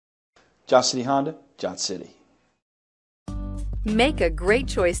Johnson City Honda, Johnson City. Make a great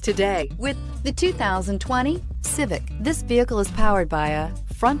choice today with the 2020 Civic. This vehicle is powered by a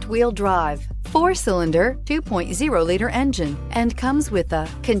front-wheel drive, 4-cylinder, 2.0-liter engine and comes with a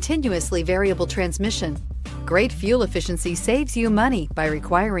continuously variable transmission. Great fuel efficiency saves you money by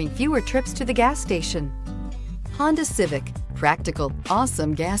requiring fewer trips to the gas station. Honda Civic. Practical,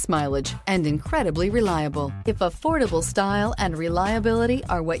 awesome gas mileage, and incredibly reliable. If affordable style and reliability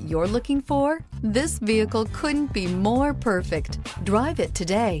are what you're looking for, this vehicle couldn't be more perfect. Drive it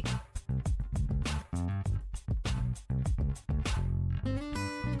today.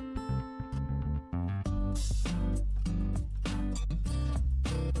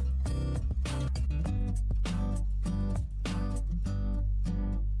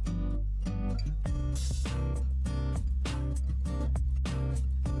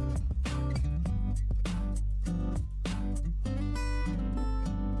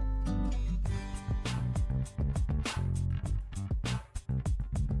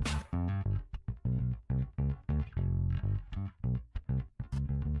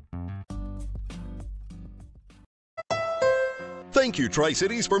 Thank you,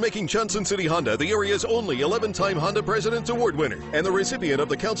 Tri-Cities, for making Johnson City Honda the area's only 11-time Honda President's Award winner and the recipient of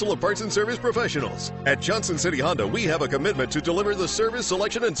the Council of Parts and Service Professionals. At Johnson City Honda, we have a commitment to deliver the service,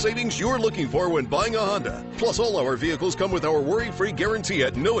 selection, and savings you're looking for when buying a Honda. Plus, all our vehicles come with our worry-free guarantee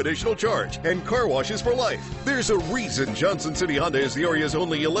at no additional charge and car washes for life. There's a reason Johnson City Honda is the area's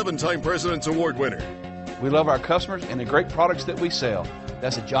only 11-time President's Award winner. We love our customers and the great products that we sell.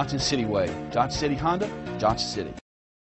 That's the Johnson City way. Johnson City Honda, Johnson City.